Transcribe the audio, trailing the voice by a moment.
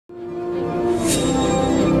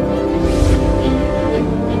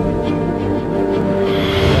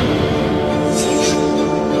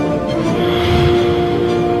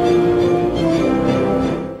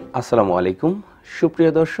আসসালামু আলাইকুম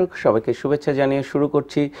সুপ্রিয় দর্শক, সবাইকে শুভেচ্ছা জানিয়ে শুরু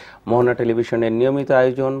করছি মোহনা টেলিভিশনের নিয়মিত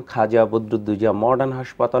আয়োজন খাজা বদরুদ্দুজা মডার্ন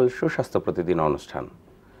হাসপাতাল সুস্বাস্থ্য প্রতিদিন অনুষ্ঠান।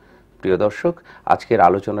 প্রিয় দর্শক, আজকের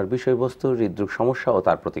আলোচনার বিষয়বস্তু হৃদরোগ সমস্যা ও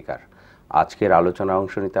তার প্রতিকার। আজকের আলোচনা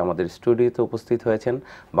অংশ নিতে আমাদের স্টুডিওতে উপস্থিত হয়েছেন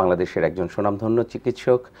বাংলাদেশের একজন সুনামধন্য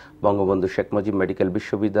চিকিৎসক, বঙ্গবন্ধু শেখ মুজিব মেডিকেল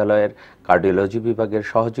বিশ্ববিদ্যালয়ের কার্ডিওলজি বিভাগের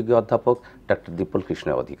সহযোগী অধ্যাপক ডক্টর দীপল কৃষ্ণ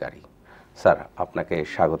অধিকারী। স্যার, আপনাকে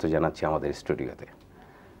স্বাগত জানাচ্ছি আমাদের স্টুডিওতে।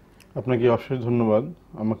 আপনাকে অশেষ ধন্যবাদ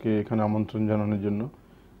আমাকে এখানে আমন্ত্রণ জানানোর জন্য,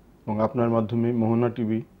 এবং আপনার মাধ্যমে মোহনা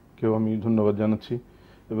টিভিকেও আমি ধন্যবাদ জানাচ্ছি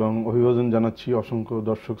এবং অভিবাদন জানাচ্ছি অসংখ্য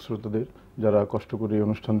দর্শক শ্রোতাদের যারা কষ্ট করে এই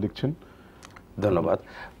অনুষ্ঠান দেখছেন। ধন্যবাদ।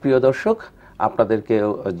 প্রিয় দর্শক, আপনাদেরকে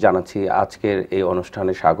জানাচ্ছি আজকের এই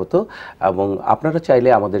অনুষ্ঠানে স্বাগত, এবং আপনারা চাইলে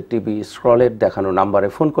আমাদের টিভি স্ক্রলের দেখানো নাম্বারে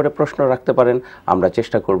ফোন করে প্রশ্ন রাখতে পারেন। আমরা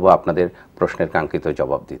চেষ্টা করব আপনাদের প্রশ্নের কাঙ্ক্ষিত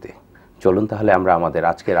জবাব দিতে। চলুন তাহলে আমরা আমাদের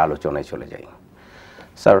আজকের আলোচনায় চলে যাই।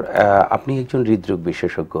 স্যার, আপনি একজন হৃদরোগ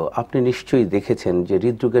বিশেষজ্ঞ। আপনি নিশ্চয়ই দেখেছেন যে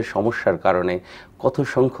হৃদরোগের সমস্যার কারণে কত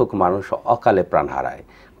সংখ্যক মানুষ অকালে প্রাণ হারায়,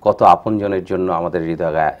 কত আপনজনের জন্য আমাদের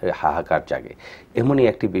হৃদয়ে হাহাকার জাগে। এমনই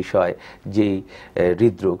একটি বিষয় যেই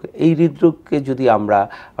হৃদরোগ, এই হৃদরোগকে যদি আমরা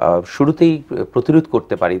শুরুতেই প্রতিরোধ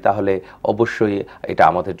করতে পারি তাহলে অবশ্যই এটা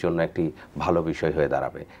আমাদের জন্য একটি ভালো বিষয় হয়ে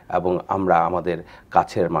দাঁড়াবে, এবং আমরা আমাদের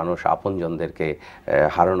কাছের মানুষ আপনজনদেরকে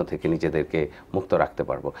হারানো থেকে নিজেদেরকে মুক্ত রাখতে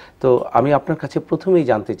পারবো। তো আমি আপনার কাছে প্রথমেই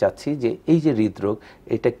জানতে চাচ্ছি যে এই যে হৃদরোগ,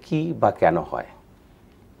 এটা কি বা কেন হয়?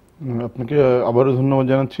 আপনাকে আবারও ধন্যবাদ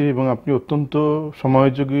জানাচ্ছি, এবং আপনি অত্যন্ত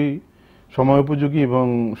সময়োপযোগী এবং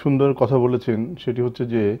সুন্দর কথা বলেছেন। সেটি হচ্ছে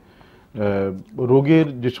যে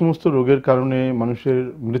যে সমস্ত রোগের কারণে মানুষের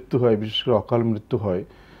মৃত্যু হয়, বিশেষ করে অকাল মৃত্যু হয়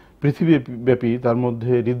পৃথিবীব্যাপী, তার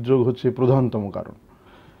মধ্যে হৃদরোগ হচ্ছে প্রধানতম কারণ।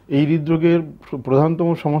 এই হৃদরোগের প্রধানতম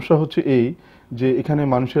সমস্যা হচ্ছে এই যে এখানে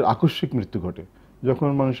মানুষের আকস্মিক মৃত্যু ঘটে। যখন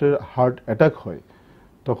মানুষের হার্ট অ্যাটাক হয়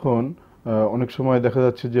তখন অনেক সময় দেখা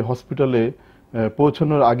যাচ্ছে যে হসপিটালে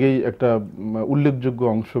পৌঁছানোর আগেই একটা উল্লেখযোগ্য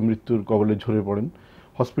অংশ মৃত্যুর কবলে ঝরে পড়েন।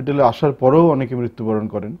 হসপিটালে আসার পরেও অনেকে মৃত্যুবরণ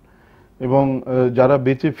করেন, এবং যারা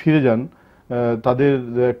বেঁচে ফিরে যান তাদের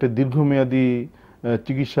একটা দীর্ঘমেয়াদী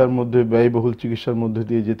চিকিৎসার মধ্যে, ব্যয়বহুল চিকিৎসার মধ্যে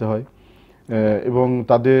দিয়ে যেতে হয়, এবং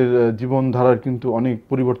তাদের জীবনধারার কিন্তু অনেক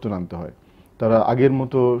পরিবর্তন আনতে হয়। তারা আগের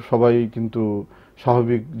মতো সবাই কিন্তু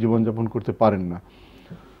স্বাভাবিক জীবনযাপন করতে পারেন না।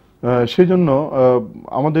 সেই জন্য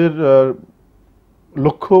আমাদের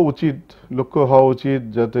লক্ষ্য হওয়া উচিত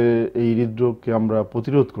যাতে এই হৃদরোগকে আমরা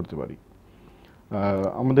প্রতিরোধ করতে পারি।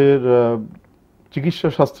 আমাদের চিকিৎসা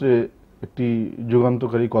শাস্ত্রে একটি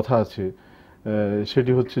যুগান্তকারী কথা আছে,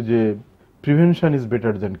 সেটি হচ্ছে যে prevention is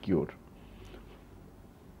better than cure.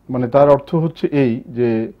 মানে তার অর্থ হচ্ছে এই যে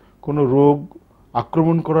কোনো রোগ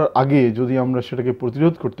আক্রমণ করার আগে যদি আমরা সেটাকে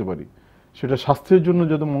প্রতিরোধ করতে পারি, সেটা স্বাস্থ্যের জন্য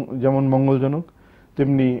যেমন মঙ্গলজনক,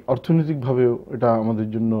 তেমনি অর্থনৈতিকভাবেও এটা আমাদের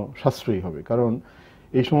জন্য সাশ্রয়ী হবে। কারণ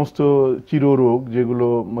এই সমস্ত চিররোগ, যেগুলো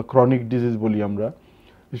ক্রনিক ডিজিজ বলি আমরা,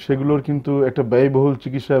 সেগুলোর কিন্তু একটা ব্যয়বহুল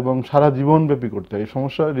চিকিৎসা এবং সারা জীবনব্যাপী করতে হয়। এই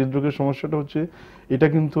হৃদরোগের সমস্যাটা হচ্ছে এটা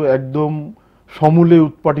কিন্তু একদম সমূলে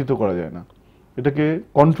উৎপাটিত করা যায় না, এটাকে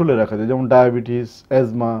কন্ট্রোলে রাখা যায়। যেমন ডায়াবেটিস,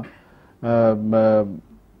 অ্যাজমা,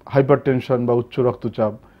 হাইপারটেনশন বা উচ্চ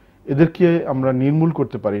রক্তচাপ, এদেরকে আমরা নির্মূল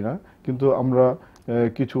করতে পারি না, কিন্তু আমরা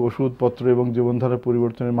কিছু ওষুধপত্র এবং জীবনধারা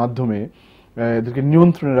পরিবর্তনের মাধ্যমে এদেরকে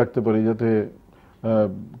নিয়ন্ত্রণে রাখতে পারি, যাতে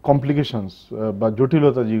কমপ্লিকেশনস বা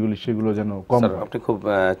জটিলতা যেগুলি সেগুলো যেন কম হয়। আপনি খুব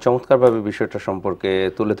চমৎকারভাবে বিষয়টা সম্পর্কে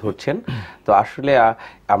তুলে ধরছেন। তো আসলে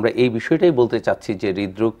আমরা এই বিষয়টাই বলতে চাচ্ছি যে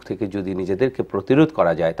হৃদরোগ থেকে যদি নিজেদেরকে প্রতিরোধ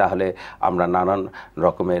করা যায় তাহলে আমরা নানান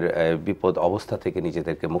রকমের বিপদ অবস্থা থেকে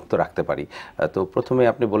নিজেদেরকে মুক্ত রাখতে পারি। তো প্রথমে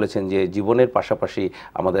আপনি বলেছেন যে জীবনের পাশাপাশি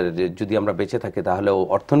আমাদের যদি আমরা বেঁচে থাকি তাহলেও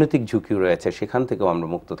অর্থনৈতিক ঝুঁকি রয়েছে, সেখান থেকেও আমরা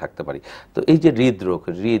মুক্ত থাকতে পারি। তো এই যে হৃদরোগ,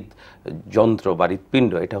 হৃদযন্ত্র বা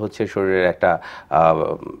হৃদপিণ্ড, এটা হচ্ছে শরীরের একটা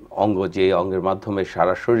অঙ্গ, যে অঙ্গের মাধ্যমে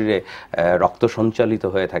সারা শরীরে রক্ত সঞ্চালিত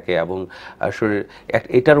হয়ে থাকে, এবং শরীর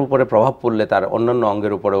এটার উপরে প্রভাব পড়লে তার অন্যান্য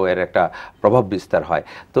অঙ্গের উপরেও এর একটা প্রভাব বিস্তার হয়।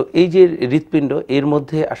 তো এই যে হৃদপিণ্ড, এর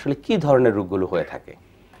মধ্যে আসলে কি ধরনের রোগগুলো হয়ে থাকে?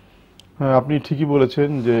 হ্যাঁ, আপনি ঠিকই বলেছেন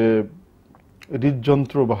যে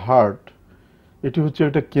হৃদযন্ত্র বা হার্ট, এটি হচ্ছে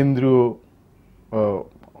একটা কেন্দ্রীয়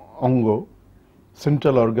অঙ্গ,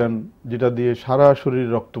 সেন্ট্রাল অর্গান, যেটা দিয়ে সারা শরীর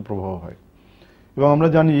রক্ত প্রবাহ হয়। এবং আমরা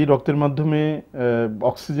জানি রক্তের মাধ্যমে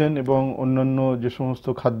অক্সিজেন এবং অন্যান্য যে সমস্ত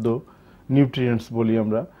খাদ্য, নিউট্রিয়েন্টস বলি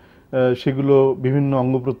আমরা, সেগুলো বিভিন্ন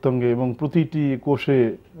অঙ্গ প্রত্যঙ্গে এবং প্রতিটি কোষে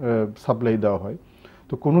সাপ্লাই দেওয়া হয়।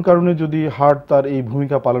 তো কোনো কারণে যদি হার্ট তার এই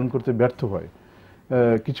ভূমিকা পালন করতে ব্যর্থ হয়,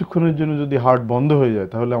 কিছুক্ষণের জন্য যদি হার্ট বন্ধ হয়ে যায়,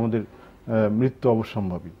 তাহলে আমাদের মৃত্যু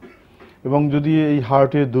অবশ্যম্ভাবী। এবং যদি এই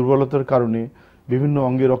হার্টের দুর্বলতার কারণে বিভিন্ন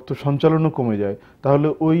অঙ্গে রক্ত সঞ্চালনও কমে যায়, তাহলে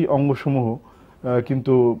ওই অঙ্গসমূহ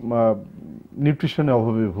কিন্তু নিউট্রিশনের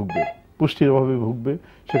অভাবে ভুগবে, পুষ্টির অভাবে ভুগবে,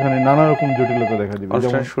 সেখানে নানা রকম জটিলতা দেখা দিবে।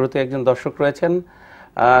 অনুষ্ঠানের শুরুতে একজন দর্শক রয়েছেন।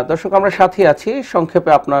 দর্শক আমরা সাথে আছি,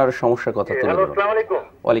 সংক্ষেপে আপনার সমস্যার কথা তুলে ধরুন। আসসালামু আলাইকুম।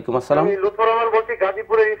 ওয়ালাইকুম আসসালাম। আমি লুৎফর রহমান বলছি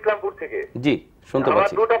গাজীপুরের ইসলামপুর থেকে। জি, শুনতে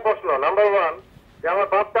পাচ্ছি। আমার দুটো প্রশ্ন। নাম্বার 1, যে আমার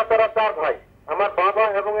বাপ চাচারা 4 ভাই, আমার বাবা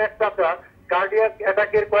এবং এক চাচা কার্ডিয়াক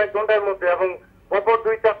অ্যাটাকের কয়েক ঘন্টার মধ্যে এবং অপর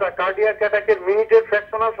 2 চাচা কার্ডিয়াক অ্যাটাকের মিনিটের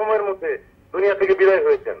ফ্র্যাকশনাল সময়ের মধ্যে দুনিয়া থেকে বিদায়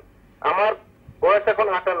হয়েছেন। আমার বয়স এখন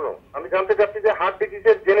 58। আমি জানতে চাচ্ছি যে হার্ট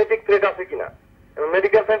ডিজিজের জেনেটিক থ্রেট আছে কিনা এবং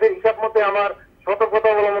মেডিকেল সায়েন্সের হিসাব মতে আমার সতর্কতা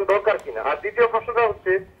অবলম্বন দরকার কিনা। আর দ্বিতীয় প্রশ্নটা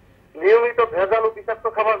হচ্ছে, নিয়মিত ভেজাল ও বিষাক্ত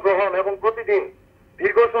খাবার গ্রহণ এবং প্রতিদিন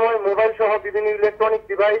দীর্ঘ সময় মোবাইল সহ বিভিন্ন ইলেকট্রনিক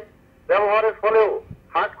ডিভাইস ব্যবহারের ফলেও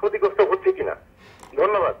হার্ট ক্ষতিগ্রস্ত হচ্ছে কিনা।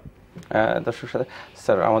 ধন্যবাদ। দর্শক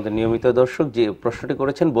স্যার, আমাদের নিয়মিত দর্শক যে প্রশ্নটি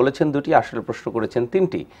করেছেন, বলেছেন দুটি, আসলে প্রশ্ন করেছেন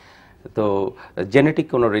তিনটি। তো জেনেটিক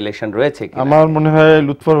কোনো রিলেশন রয়েছে কি? আমার মনে হয়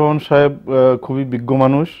লুৎফর রহমান সাহেব খুবই বিজ্ঞ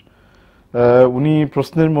মানুষ, উনি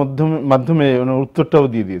প্রশ্নের মাধ্যমে ওনার উত্তরটাও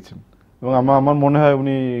দিয়ে দিয়েছেন এবং আমার মনে হয়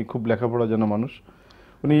উনি খুব লেখাপড়া জানা মানুষ।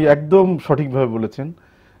 উনি একদম সঠিকভাবে বলেছেন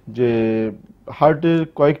যে হার্টের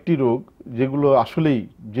কয়েকটি রোগ যেগুলো আসলেই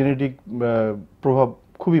জেনেটিক প্রভাব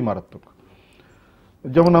খুবই মারাত্মক।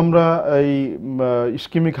 যেমন আমরা এই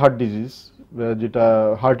ইসকেমিক হার্ট ডিজিজ, যেটা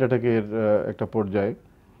হার্ট অ্যাটাকের একটা পর্যায়ে,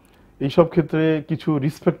 এইসব ক্ষেত্রে কিছু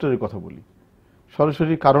রিস্ক ফ্যাক্টরের কথা বলি,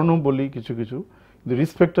 সরাসরি কারণও বলি কিছু কিছু, কিন্তু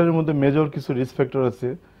রিস্ক ফ্যাক্টরের মধ্যে মেজর কিছু রিস্ক ফ্যাক্টর আছে।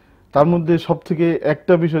 তার মধ্যে সব থেকে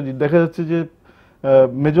একটা বিষয় দেখা যাচ্ছে যে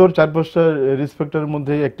মেজর 4-5টা রিস্ক ফ্যাক্টরের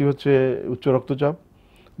মধ্যে একটি হচ্ছে উচ্চ রক্তচাপ,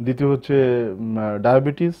 দ্বিতীয় হচ্ছে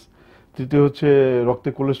ডায়াবেটিস, তৃতীয় হচ্ছে রক্তে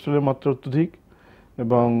কোলেস্টেরলের মাত্রা অত্যধিক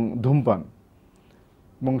এবং ধূমপান,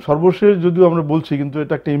 এবং সর্বশেষ যদিও আমরা বলছি কিন্তু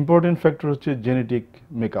এটা একটা ইম্পর্টেন্ট ফ্যাক্টর হচ্ছে জেনেটিক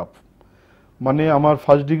মেকআপ। মানে আমার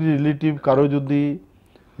ফার্স্ট ডিগ্রি রিলেটিভ কারো যদি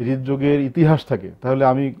হৃদরোগের ইতিহাস থাকে তাহলে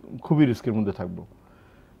আমি খুবই রিস্কের মধ্যে থাকব।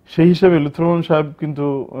 সেই হিসেবে লুৎফর রহমান সাহেব কিন্তু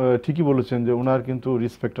ঠিকই বলেছেন যে ওনার কিন্তু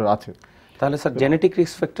রিস্ক ফ্যাক্টর আছে। তাহলে স্যার জেনেটিক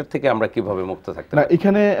রিস্ক ফ্যাক্টর থেকে আমরা কিভাবে মুক্ত থাকতে না,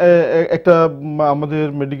 এখানে একটা আমাদের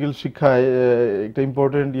মেডিকেল শিক্ষায় একটা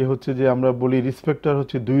ইম্পর্টেন্ট হচ্ছে যে আমরা বলি রিস্ক ফ্যাক্টর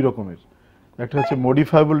হচ্ছে 2 রকমের, একটা হচ্ছে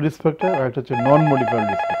মডিফায়েবল রিস্ক ফ্যাক্টর আর একটা হচ্ছে নন modifiable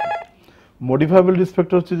risk factor. Modifiable risk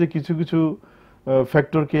factor হচ্ছে যে কিছু কিছু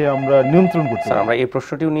ফ্যাক্টরকে আমরা নিয়ন্ত্রণ করতে পারি। আমরা এই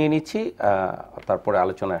প্রশ্নটিও নিয়ে নিচ্ছি, তারপরে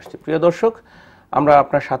আলোচনা আসছে। প্রিয় দর্শক, আমরা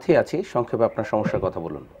আপনার সাথে আছি, সংক্ষেপে আপনার সমস্যার কথা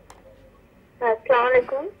বলুন। আসসালামু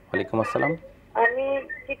আলাইকুম। ওয়ালাইকুম আসসালাম। আমি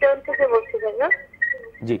চিটাগং থেকে বলছি দাদা।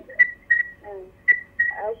 জি।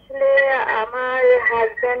 আসলে আমার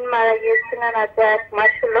হাজবেন্ড মারা গিয়েছিলেন আজ 1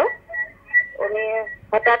 মাস হলো। উনি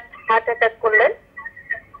হঠাৎ হার্ট অ্যাটাক করলেন।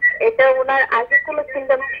 এটা ওনার আগে কোনো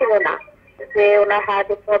সিমটম ছিল না যে ওনার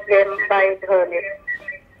হার্টের প্রবলেম বা এই ধরনের।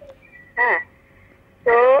 হ্যাঁ,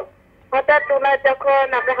 তো হঠাৎ ওনার যখন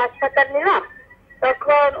আমরা হাসপাতাল নিলাম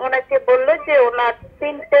তখন ওনাকে বললো যে ওনার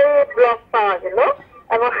 3টে ব্লক পাওয়া গেল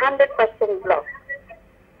এবং 100% ব্লক।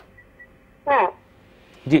 হ্যাঁ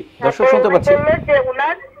জি, দর্শক শুনতে পাচ্ছি। যে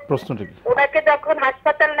ওনার প্রশ্নটি কি? ওনাকে যখন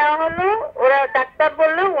হাসপাতাল নেওয়া হলো, ওরা ডাক্তার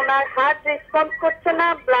বললো ওনার হার্ট রেসপন্স করছে না,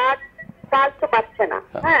 ব্লাড পালসও পাচ্ছে না।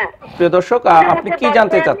 হ্যাঁ, প্রিয় দর্শক, আপনি কি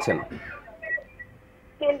জানতে চাচ্ছেন?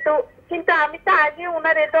 কিন্তু কিন্তু আমি তো আগে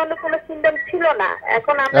ওনার এ ধরনের কোনো সিমটম ছিল না।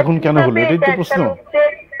 এখন কেন হলো এটাই তো প্রশ্ন।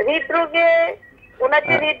 হৃদরোগে ওনার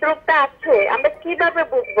যে হৃদরোগটা আছে আমরা কিভাবে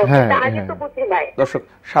বুঝবো? আগে তো বুঝি নাই। দর্শক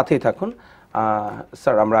সাথেই থাকুন।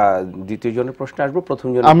 স্যার, আমরা দ্বিতীয় জনের প্রশ্নে আসবো। প্রথম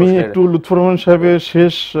জন আমি একটু লুৎফর রহমান সাহেবের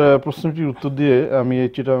শেষ প্রশ্নটির উত্তর দিয়ে আমি এই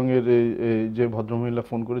চিটাগংয়ের যে ভদ্রমহিলা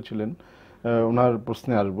ফোন করেছিলেন ওনার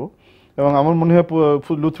প্রশ্নে আসব, এবং আমার মনে হয়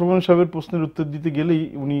লুৎফর রহমান সাহেবের প্রশ্নের উত্তর দিতে গেলেই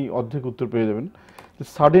উনি অর্ধেক উত্তর পেয়ে যাবেন।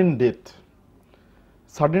 সাডেন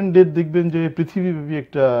ডেথ দেখবেন যে পৃথিবীব্যাপী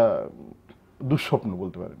একটা দুঃস্বপ্ন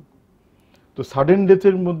বলতে পারেন। তো সাডেন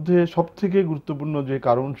ডেথের মধ্যে সব থেকে গুরুত্বপূর্ণ যে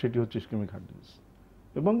কারণ সেটি হচ্ছে ইসকেমিক হার্ট ডিজিজ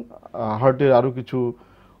এবং হার্টের আরও কিছু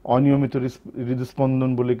অনিয়মিত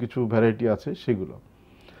হৃদস্পন্দন বলে কিছু ভ্যারাইটি আছে সেগুলো।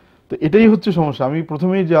 তো এটাই হচ্ছে সমস্যা। আমি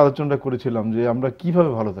প্রথমেই যে আলোচনাটা করেছিলাম যে আমরা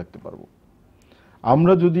কিভাবে ভালো থাকতে পারবো,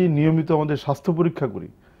 আমরা যদি নিয়মিত আমাদের স্বাস্থ্য পরীক্ষা করি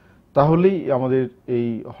তাহলেই আমাদের এই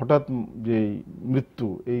হঠাৎ যে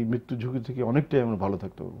মৃত্যু ঝুঁকি থেকে অনেকটাই আমরা ভালো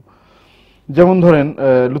থাকতে পারবো। যেমন ধরেন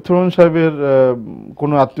লুৎফর রহমান সাহেবের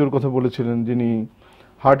কোনো আত্মীয়র কথা বলেছিলেন যিনি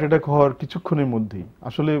হার্ট অ্যাটাক হওয়ার কিছুক্ষণের মধ্যেই,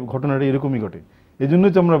 আসলে ঘটনাটা এরকমই ঘটে। এই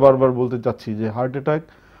জন্যই তো আমরা বারবার বলতে চাচ্ছি যে হার্ট অ্যাটাক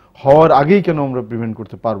হওয়ার আগেই কেন আমরা প্রিভেন্ট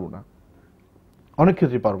করতে পারবো না, অনেক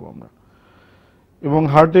ক্ষেত্রে পারবো আমরা। এবং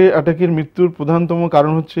হার্ট অ্যাটাকের মৃত্যুর প্রধানতম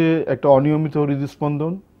কারণ হচ্ছে একটা অনিয়মিত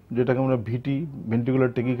হৃদস্পন্দন, যেটাকে আমরা ভিটি,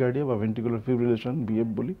 ভেন্ট্রিকুলার টেকিকার্ডিয়া বা ভেন্ট্রিকুলার ফিব্রিলেশন ভিএফ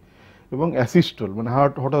বলি, এবং অ্যাসিস্টল মানে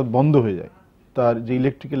হার্ট হঠাৎ বন্ধ হয়ে যায়, তার যে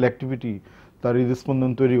ইলেকট্রিক্যাল অ্যাক্টিভিটি তার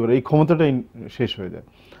হৃদস্পন্দন তৈরি করে এই ক্ষমতাটাই শেষ হয়ে যায়।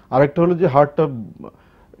 আরেকটা হলো যে হার্টটা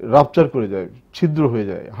রাপচার করে যায়, ছিদ্র হয়ে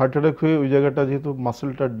যায়। হার্ট অ্যাটাক হয়ে ওই জায়গাটা যেহেতু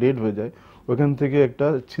মাসেলটা ডেড হয়ে যায়, ওখান থেকে একটা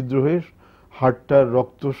ছিদ্র হয়ে হার্টটার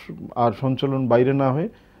রক্ত আর সঞ্চালন বাইরে না হয়ে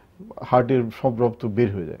হার্টের সব রক্ত বের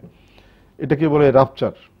হয়ে যায়। এটাকে বলে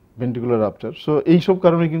রাপচার, ভেন্ট্রিকুলার রাপচার। সো এইসব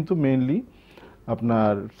কারণে কিন্তু মেইনলি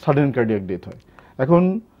আপনার সাডেন কার্ডিয়াক ডেথ হয়। এখন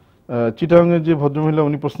চিটাগাংয়ের যে ভদ্রমহিলা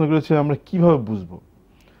উনি প্রশ্ন করেছে আমরা কিভাবে বুঝবো,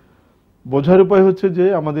 বোঝার উপায় হচ্ছে যে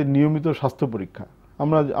আমাদের নিয়মিত স্বাস্থ্য পরীক্ষা।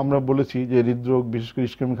 আমরা বলেছি যে হৃদরোগ, বিশেষ করে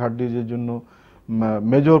ইসকেমিক হার্ট ডিজিজের জন্য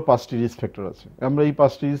মেজর 5টি রিস্ক ফ্যাক্টর আছে। আমরা এই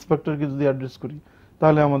 5টি রিস্ক ফ্যাক্টরকে যদি অ্যাড্রেস করি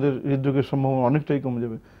তাহলে আমাদের হৃদরোগের সম্ভাবনা অনেকটাই কমে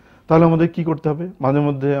যাবে। তাহলে আমাদের কি করতে হবে, মাঝে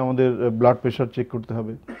মধ্যে আমাদের ব্লাড প্রেশার চেক করতে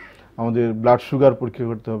হবে, আমাদের ব্লাড সুগার পরীক্ষা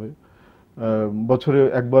করতে হবে, বছরে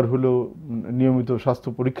একবার হলেও নিয়মিত স্বাস্থ্য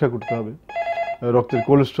পরীক্ষা করতে হবে, রক্তের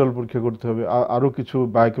কোলেস্ট্রল পরীক্ষা করতে হবে, আরও কিছু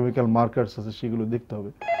বায়োকেমিক্যাল মার্কার্স আছে সেগুলো দেখতে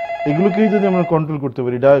হবে। এগুলোকেই যদি আমরা কন্ট্রোল করতে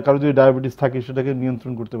পারি, কারো যদি ডায়াবেটিস থাকে সেটাকে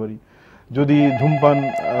নিয়ন্ত্রণ করতে পারি, যদি ধূমপান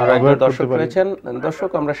দর্শক রয়েছেন, দর্শক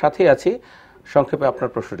আমরা সাথে আছি, সংক্ষেপে আপনার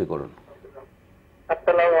প্রশ্নটি করুন।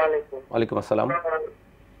 আসসালামু আলাইকুম। ওয়ালাইকুম আসসালাম।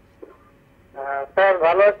 স্যার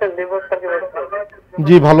ভালো আছেন?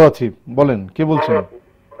 জি ভালো আছি, বলেন কে বলছেন?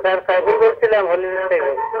 স্যার সাইফুল বলছিলাম, হলিডে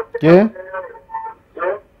থেকে। কে?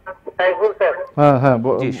 সাইফুল স্যার। হ্যাঁ হ্যাঁ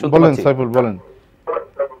বলেন সাইফুল, বলেন।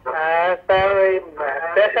 স্যার ওই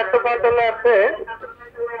প্রেশার তো কন্ট্রোলে আছে,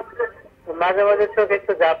 মাঝে মাঝে চোখে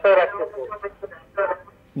একটু ঝাপসা রাখতেছে।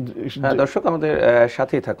 হ্যাঁ দর্শক আমাদের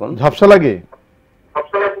সাথেই থাকুন। ঝাপসা লাগে?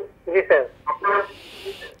 জি স্যার।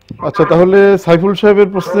 আচ্ছা, তাহলে সাইফুল সাহেবের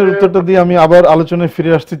প্রশ্নের উত্তরটা দিয়ে আমি আবার আলোচনায়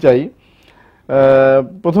ফিরে আসতে চাই।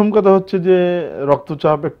 প্রথম কথা হচ্ছে যে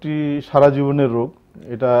রক্তচাপ একটি সারা জীবনের রোগ,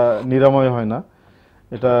 এটা নিরাময় হয় না।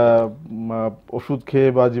 এটা ওষুধ খেয়ে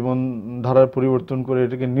বা জীবনধারার পরিবর্তন করে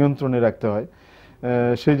এটাকে নিয়ন্ত্রণে রাখতে হয়।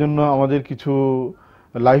 সেই জন্য আমাদের কিছু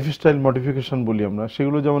লাইফস্টাইল মডিফিকেশন বলি আমরা,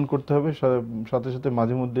 সেগুলো যেমন করতে হবে, সাথে সাথে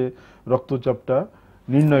মাঝে মধ্যে রক্তচাপটা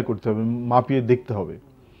নির্ণয় করতে হবে, মাপিয়ে দেখতে হবে।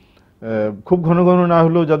 খুব ঘন ঘন না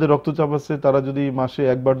হলেও যাদের রক্তচাপ আছে তারা যদি মাসে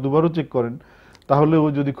একবার দুবারও চেক করেন, তাহলেও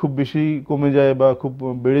যদি খুব বেশি কমে যায় বা খুব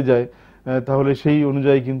বেড়ে যায়, তাহলে সেই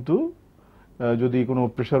অনুযায়ী কিন্তু যদি কোনো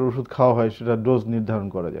প্রেশার ওষুধ খাওয়া হয় সেটা ডোজ নির্ধারণ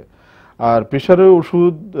করা যায়। আর প্রেশারের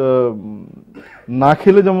ওষুধ না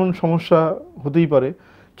খেলে যেমন সমস্যা হতেই পারে,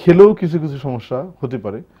 খেলেও কিছু কিছু সমস্যা হতে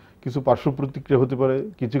পারে, কিছু পার্শ্ব প্রতিক্রিয়া হতে পারে।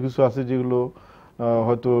 কিছু কিছু আছে যেগুলো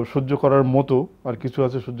হয়তো সহ্য করার মতো, আর কিছু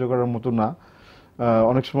আছে সহ্য করার মতো না।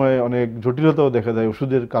 অনেক সময় অনেক জটিলতাও দেখা যায়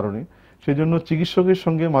ওষুধের কারণে। সেই জন্য চিকিৎসকের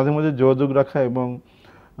সঙ্গে মাঝে মাঝে যোগাযোগ রাখা এবং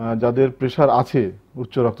যাদের প্রেশার আছে,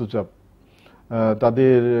 উচ্চ রক্তচাপ,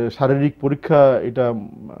 তাদের শারীরিক পরীক্ষা এটা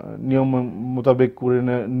নিয়ম মোতাবেক করে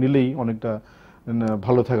নিলেই অনেকটা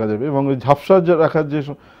ভালো থাকা যাবে। এবং ওই ঝাপসা রাখার যে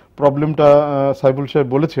প্রবলেমটা সাইফুল সাহেব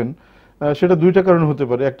বলেছেন, সেটা দুইটা কারণে হতে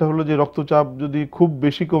পারে। একটা হলো যে রক্তচাপ যদি খুব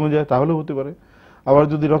বেশি কমে যায় তাহলেও হতে পারে, আবার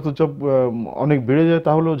যদি রক্তচাপ অনেক বেড়ে যায়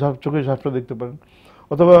তাহলেও চোখে ঝাপসা দেখতে পারেন।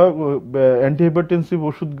 অথবা অ্যান্টিহাইপারটেনসিভ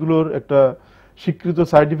ওষুধগুলোর একটা স্বীকৃত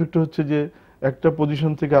সাইড ইফেক্ট হচ্ছে যে একটা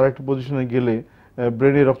পজিশন থেকে আরেকটা পজিশনে গেলে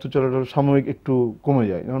ব্রেনে রক্ত চলাচল সাময়িক একটু কমে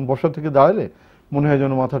যায়। যেমন বসা থেকে দাঁড়ালে মনে হয়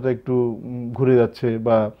যেন মাথাটা একটু ঘুরে যাচ্ছে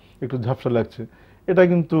বা একটু ঝাপসা লাগছে, এটা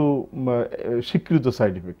কিন্তু স্বীকৃত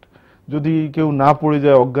সাইড ইফেক্ট। যদি কেউ না পড়ে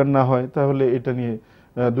যায়, অজ্ঞান না হয়, তাহলে এটা নিয়ে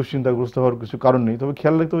দুশ্চিন্তাগ্রস্ত হওয়ার কিছু কারণ নেই। তবে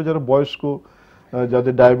খেয়াল রাখতে হবে যারা বয়স্ক,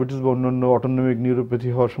 যাদের ডায়াবেটিস বা অন্যান্য অটোনমিক নিউরোপ্যাথি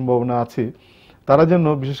হওয়ার সম্ভাবনা আছে, তারা যেন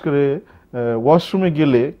বিশেষ করে ওয়াশরুমে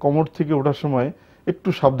গেলে কোমর থেকে ওঠার সময় একটু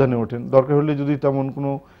সাবধানে ওঠেন। দরকার হলে যদি তেমন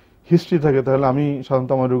কোনো হিস্ট্রি থাকে তাহলে আমি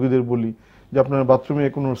সাধারণত আমার রোগীদের বলি যে আপনার বাথরুমে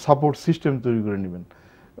কোনো সাপোর্ট সিস্টেম তৈরি করে নেবেন,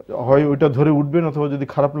 হয় ওইটা ধরে উঠবেন, অথবা যদি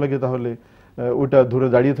খারাপ লাগে তাহলে ওইটা ধরে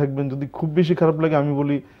দাঁড়িয়ে থাকবেন। যদি খুব বেশি খারাপ লাগে আমি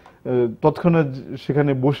বলি তৎক্ষণাৎ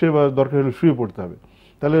সেখানে বসে বা দরকার হলে শুয়ে পড়তে হবে।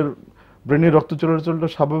 তাহলে ব্রেনের রক্ত চলাচলটা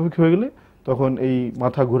স্বাভাবিক হয়ে গেলে তখন এই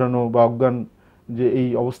মাথা ঘোরানো বা অজ্ঞান যে এই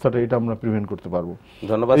অবস্থাটা, এটা আমরা প্রিভেন্ট করতে পারবো।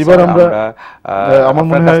 ধন্যবাদ। এবার আমরা আমার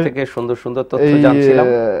মনে হয় থেকে সুন্দর সুন্দর তথ্য জানছিলাম।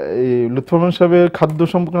 এই লুৎফর রহমান সাহেবের খাদ্য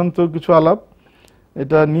সংক্রান্ত কিছু আলাপ,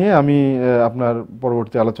 এটা নিয়ে আমি আপনার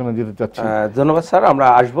পরবর্তী আলোচনা দিতে চাচ্ছি। ধন্যবাদ স্যার, আমরা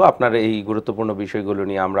আসবো আপনার এই গুরুত্বপূর্ণ বিষয়গুলো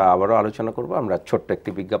নিয়ে আমরা আবারও আলোচনা করব। আমরা ছোট্ট একটি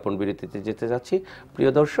বিজ্ঞাপন বিরতিতে যেতে যাচ্ছি।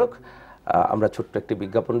 প্রিয় দর্শক, আমরা ছোট্ট একটি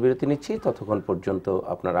বিজ্ঞাপন বিরতি নিচ্ছি, ততক্ষণ পর্যন্ত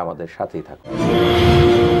আপনারা আমাদের সাথেই থাকুন।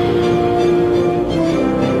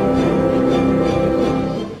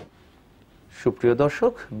 সুপ্রিয়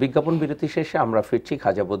দর্শক, বিজ্ঞাপন বিরতি শেষে আমরা ফিরছি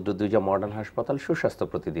খাজা বদরুদ্দুজা মডার্ন হাসপাতাল সুস্বাস্থ্য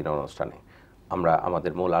প্রতিদিন অনুষ্ঠানে। আমরা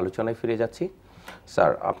আমাদের মূল আলোচনায় ফিরে যাচ্ছি।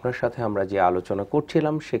 স্যার, আপনার সাথে আমরা যে আলোচনা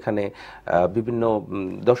করছিলাম সেখানে বিভিন্ন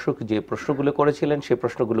দর্শক যে প্রশ্নগুলো করেছিলেন সেই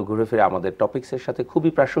প্রশ্নগুলো ঘুরে ফিরে আমাদের টপিকসের সাথে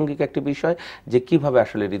খুবই প্রাসঙ্গিক একটি বিষয়, যে কিভাবে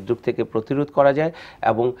আসলে হৃদরোগ থেকে প্রতিরোধ করা যায়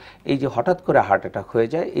এবং এই যে হঠাৎ করে হার্ট অ্যাটাক হয়ে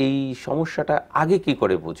যায় এই সমস্যাটা আগে কি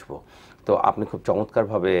করে বুঝবো। তো আপনি খুব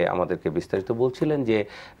চমৎকারভাবে আমাদেরকে বিস্তারিত বলছিলেন যে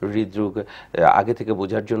হৃদরোগ আগে থেকে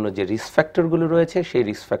বোঝার জন্য যে রিস্ক ফ্যাক্টরগুলো রয়েছে সেই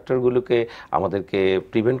রিস্ক ফ্যাক্টরগুলোকে আমাদেরকে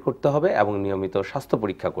প্রিভেন্ট করতে হবে এবং নিয়মিত স্বাস্থ্য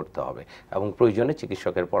পরীক্ষা করতে হবে এবং প্রয়োজনে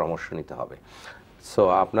চিকিৎসকের পরামর্শ নিতে হবে। সো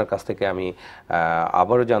আপনার কাছ থেকে আমি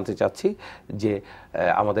আবারও জানতে চাচ্ছি যে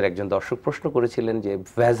আমাদের একজন দর্শক প্রশ্ন করেছিলেন যে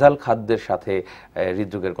ভেজাল খাদ্যের সাথে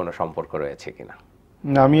হৃদরোগের কোনো সম্পর্ক রয়েছে কিনা।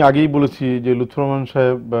 আমি আগেই বলেছি যে লুৎফর রহমান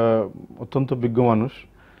সাহেব অত্যন্ত বিজ্ঞ মানুষ,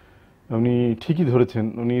 উনি ঠিকই ধরেছেন।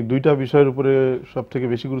 উনি দুইটা বিষয়ের উপরে সব থেকে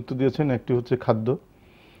বেশি গুরুত্ব দিয়েছেন। একটি হচ্ছে খাদ্য,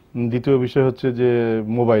 দ্বিতীয় বিষয় হচ্ছে যে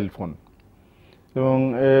মোবাইল ফোন। এবং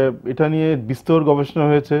এটা নিয়ে বিস্তর গবেষণা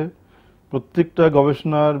হয়েছে। প্রত্যেকটা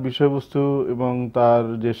গবেষণার বিষয়বস্তু এবং তার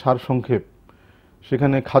যে সারসংক্ষেপ,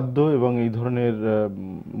 সেখানে খাদ্য এবং এই ধরনের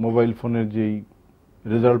মোবাইল ফোনের যেই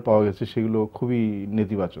রেজাল্ট পাওয়া গেছে সেগুলো খুবই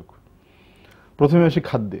নেতিবাচক। প্রথমে আসি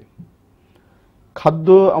খাদ্যে। খাদ্য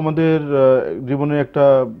আমাদের জীবনে একটা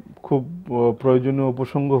খুব প্রয়োজনীয়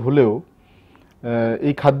উপসঙ্গ হলেও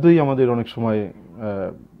এই খাদ্যই আমাদের অনেক সময়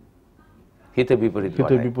হিতে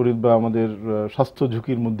বিপরীত বা আমাদের স্বাস্থ্য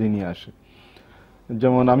ঝুঁকির মধ্যে নিয়ে আসে।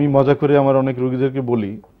 যেমন আমি মজা করে আমার অনেক রোগীদেরকে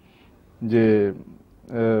বলি যে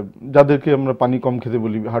যাদেরকে আমরা পানি কম খেতে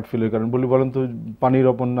বলি হার্ট ফেলের কারণে, বলি বলেন তো পানির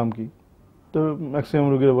অপর নাম কি? তো ম্যাক্সিমাম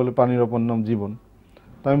রোগীরা বলে পানির অপর নাম জীবন।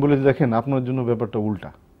 তো আমি বলি দেখেন আপনার জন্য ব্যাপারটা উল্টা,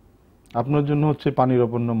 আপনার জন্য হচ্ছে পানির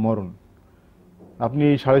অপর নাম মরণ। আপনি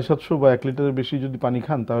এই 750 বা 1 লিটারের বেশি যদি পানি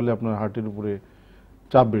খান তাহলে আপনার হার্টের উপরে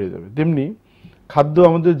চাপ বেড়ে যাবে। তেমনি খাদ্য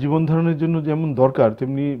আমাদের জীবন ধারণের জন্য যেমন দরকার,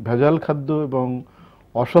 তেমনি ভেজাল খাদ্য এবং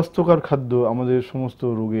অস্বাস্থ্যকর খাদ্য আমাদের সমস্ত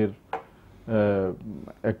রোগের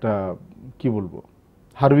একটা কি বলবো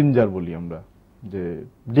হারবিঞ্জার বলি আমরা, যে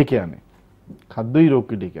ডেকে আনে। খাদ্যই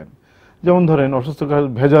রোগকে ডেকে আনে। যেমন ধরেন অস্বাস্থ্যকর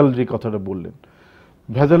ভেজাল যে কথাটা বললেন,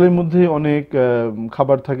 ভেজালের মধ্যে অনেক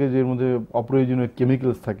খাবার থাকে যের মধ্যে অপ্রয়োজনীয়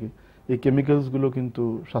কেমিক্যালস থাকে। এই কেমিক্যালসগুলো কিন্তু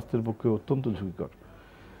স্বাস্থ্যের পক্ষে অত্যন্ত ঝুঁকিকর।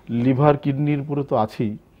 লিভার কিডনির উপরে তো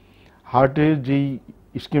আছেই, হার্টের যেই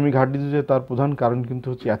ইসকেমিক হার্ট ডিজিজে তার প্রধান কারণ কিন্তু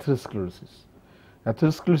হচ্ছে অ্যাথেরোস্ক্লেরোসিস।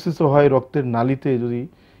 অ্যাথেরোস্ক্লেরোসিসও হয় রক্তের নালীতে যদি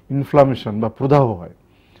ইনফ্লামেশন বা প্রদাহ হয়।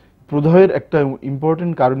 প্রদাহের একটা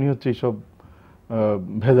ইম্পর্টেন্ট কারণই হচ্ছে এইসব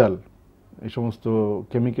ভেজাল, এই সমস্ত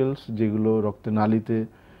কেমিক্যালস যেগুলো রক্তের নালীতে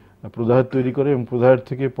প্রদাহ তৈরি করে এবং প্রদাহের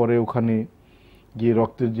থেকে পরে ওখানে গিয়ে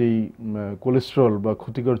রক্তের যেই কোলেস্টেরল বা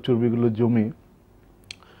ক্ষতিকর চর্বিগুলো জমে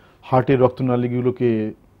হার্টের রক্তনালীগুলোকে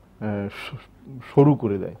সরু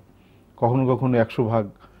করে দেয়। কখনো কখনো 100 ভাগ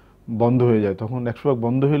বন্ধ হয়ে যায়। তখন 100 ভাগ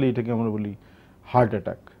বন্ধ হলে এটাকে আমরা বলি হার্ট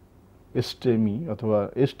অ্যাটাক, এসটিএমই অথবা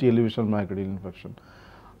এসটি এলিভেশন মায়োকার্ডিয়াল ইনফার্কশন।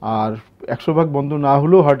 আর 100 ভাগ বন্ধ না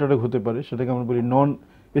হলেও হার্ট অ্যাটাক হতে পারে, সেটাকে আমরা বলি নন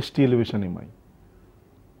এসটি এলিভেশন এমআই।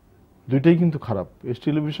 দুইটাই কিন্তু খারাপ। এসটি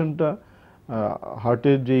এলিভেশনটা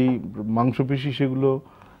হার্টের যেই মাংসপেশি সেগুলো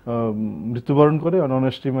মৃত্যুবরণ করে, আর নন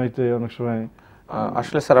এসটিএমআইতে অনেক সময়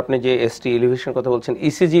আসলে স্যার আপনি যে এসটি এলিভেশন কথা বলছেন,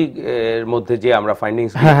 ইসিজি এর মধ্যে যে আমরা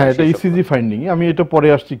ফাইন্ডিংস, হ্যাঁ এটা ইসিজি ফাইন্ডিং। আমি এটা পরে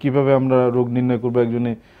আসছি কিভাবে আমরা রোগ নির্ণয় করবো,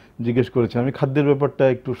 একজনে জিজ্ঞেস করেছে। আমি খাদ্যের ব্যাপারটা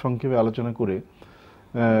একটু সংক্ষেপে আলোচনা করে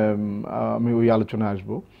আমি ওই আলোচনায় আসব।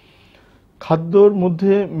 খাদ্যর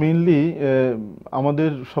মধ্যে মেইনলি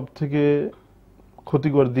আমাদের সব থেকে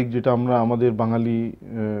ক্ষতিকর দিক যেটা আমরা আমাদের বাঙালি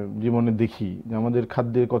জীবনে দেখি, যে আমাদের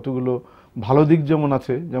খাদ্যের কতগুলো ভালো দিক যেমন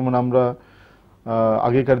আছে। যেমন আমরা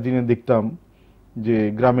আগেকার দিনে দেখতাম যে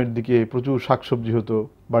গ্রামের দিকে প্রচুর শাকসবজি হতো,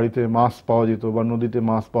 বাড়িতে মাছ পাওয়া যেত বা নদীতে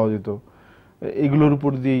মাছ পাওয়া যেত। এগুলোর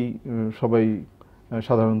উপর দিয়েই সবাই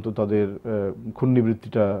সাধারণত তাদের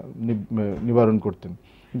ক্ষুণ্ণিবৃত্তিটা নিবারণ করতেন।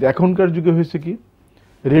 কিন্তু এখনকার যুগে হয়েছে কি,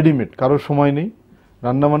 রেডিমেড, কারোর সময় নেই,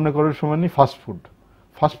 রান্নাবান্না করার সময় নেই, ফাস্টফুড।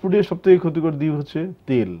 ফাস্টফুডের সবথেকে ক্ষতিকর দিক হচ্ছে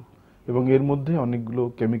তেল, এবং এর মধ্যে অনেকগুলো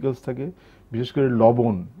কেমিক্যালস থাকে, বিশেষ করে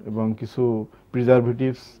লবণ এবং কিছু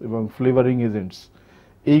প্রিজারভেটিভস এবং ফ্লেভারিং এজেন্টস।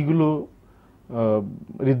 এইগুলো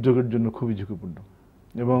হৃদরোগের জন্য খুবই ঝুঁকিপূর্ণ।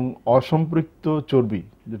 এবং অসম্পৃক্ত চর্বি,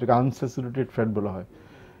 যেটাকে আনস্যাচুরেটেড ফ্যাট বলা হয়,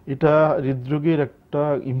 এটা হৃদরোগের একটা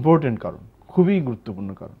ইম্পর্টেন্ট কারণ, খুবই গুরুত্বপূর্ণ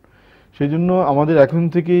কারণ। সেই জন্য আমাদের এখন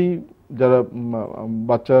থেকেই যারা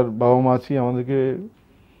বাচ্চার বাবা মা আছি, আমাদেরকে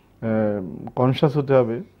কনসাস হতে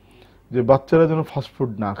হবে যে বাচ্চারা যেন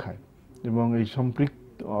ফাস্টফুড না খায় এবং এই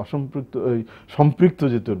সম্পৃক্ত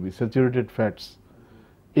যে চর্বি, স্যাচুরেটেড ফ্যাটস,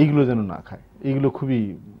 এইগুলো যেন না খায়। এইগুলো খুবই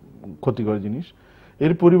ক্ষতিকর জিনিস।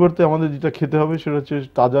 এর পরিবর্তে আমাদের যেটা খেতে হবে সেটা হচ্ছে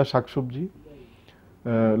তাজা শাকসবজি,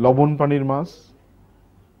 লবণ পানির মাছ,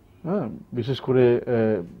 হ্যাঁ, বিশেষ করে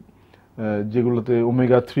যেগুলোতে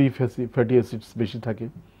ওমেগা 3 ফ্যাটি অ্যাসিডস বেশি থাকে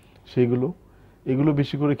সেইগুলো। এগুলো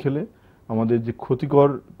বেশি করে খেলে আমাদের যে ক্ষতিকর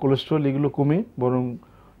কোলেস্টেরল এগুলো কমে বরং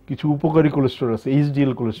কিছু উপকারী কোলেস্টেরল আছে,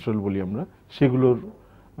 এইচডিএল কোলেস্টেরল বলি আমরা, সেগুলোর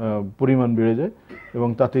পরিমাণ বেড়ে যায় এবং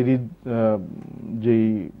তাতে যেই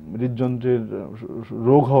হৃদযন্ত্রের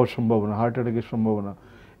রোগ হওয়ার সম্ভাবনা, হার্ট অ্যাটাকের সম্ভাবনা,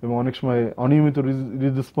 এবং অনেক সময় অনিয়মিত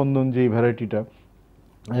হৃদস্পন্দন যে ভ্যারাইটিটা,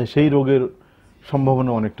 সেই রোগের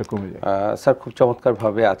সম্ভাবনা অনেকটা কমে যায়। স্যার খুব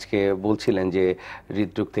চমৎকারভাবে আজকে বলছিলেন যে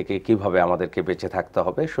হৃদরোগ থেকে কিভাবে আমাদেরকে বেঁচে থাকতে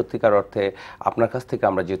হবে। সত্যিকার অর্থে আপনার কাছ থেকে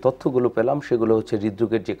আমরা যে তথ্যগুলো পেলাম সেগুলো হচ্ছে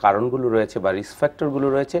হৃদরোগের যে কারণগুলো রয়েছে বা রিস্ক ফ্যাক্টরগুলো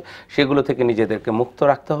রয়েছে সেগুলো থেকে নিজেদেরকে মুক্ত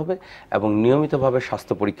রাখতে হবে এবং নিয়মিতভাবে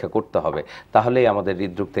স্বাস্থ্য পরীক্ষা করতে হবে, তাহলেই আমাদের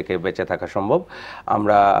হৃদরোগ থেকে বেঁচে থাকা সম্ভব।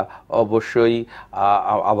 আমরা অবশ্যই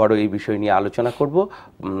আবারও এই বিষয় নিয়ে আলোচনা করব।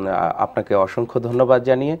 আপনাকে অসংখ্য ধন্যবাদ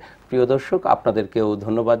জানিয়ে, প্রিয় দর্শক আপনাদেরকেও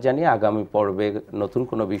ধন্যবাদ জানিয়ে আগামী পর্বে নতুন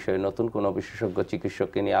কোনো বিষয়ে নতুন কোনো বিশেষজ্ঞ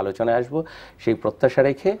চিকিৎসককে নিয়ে আলোচনায় আসব সেই প্রত্যাশা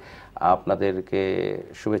রেখে আপনাদেরকে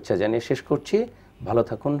শুভেচ্ছা জানিয়ে শেষ করছি। ভালো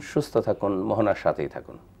থাকুন, সুস্থ থাকুন, মোহনার সাথেই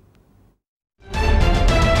থাকুন।